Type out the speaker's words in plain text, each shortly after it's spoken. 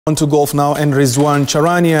On to golf now, and Rizwan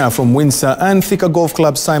Charania from Windsor and Thika Golf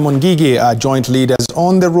Club Simon Ngige are joint leaders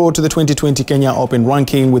on the road to the 2020 Kenya Open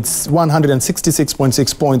ranking with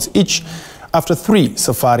 166.6 points each after 3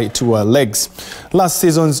 Safari Tour legs. Last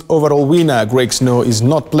season's overall winner, Greg Snow, is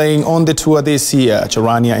not playing on the tour this year.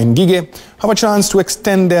 Charania and Ngige have a chance to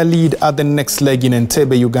extend their lead at the next leg in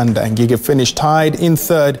Entebbe, Uganda. Ngige finished tied in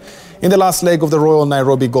third in the last leg of the Royal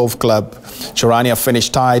Nairobi Golf Club. Charania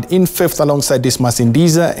finished tied in fifth alongside Dismas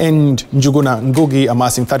Ndiza and Ngugi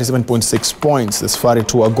amassing 37.6 points. The Safari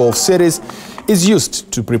Tour Golf Series is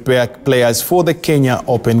used to prepare players for the Kenya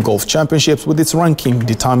Open Golf Championships, with its ranking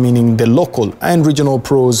determining the local and regional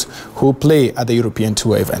pros who play at the European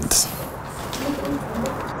Tour event.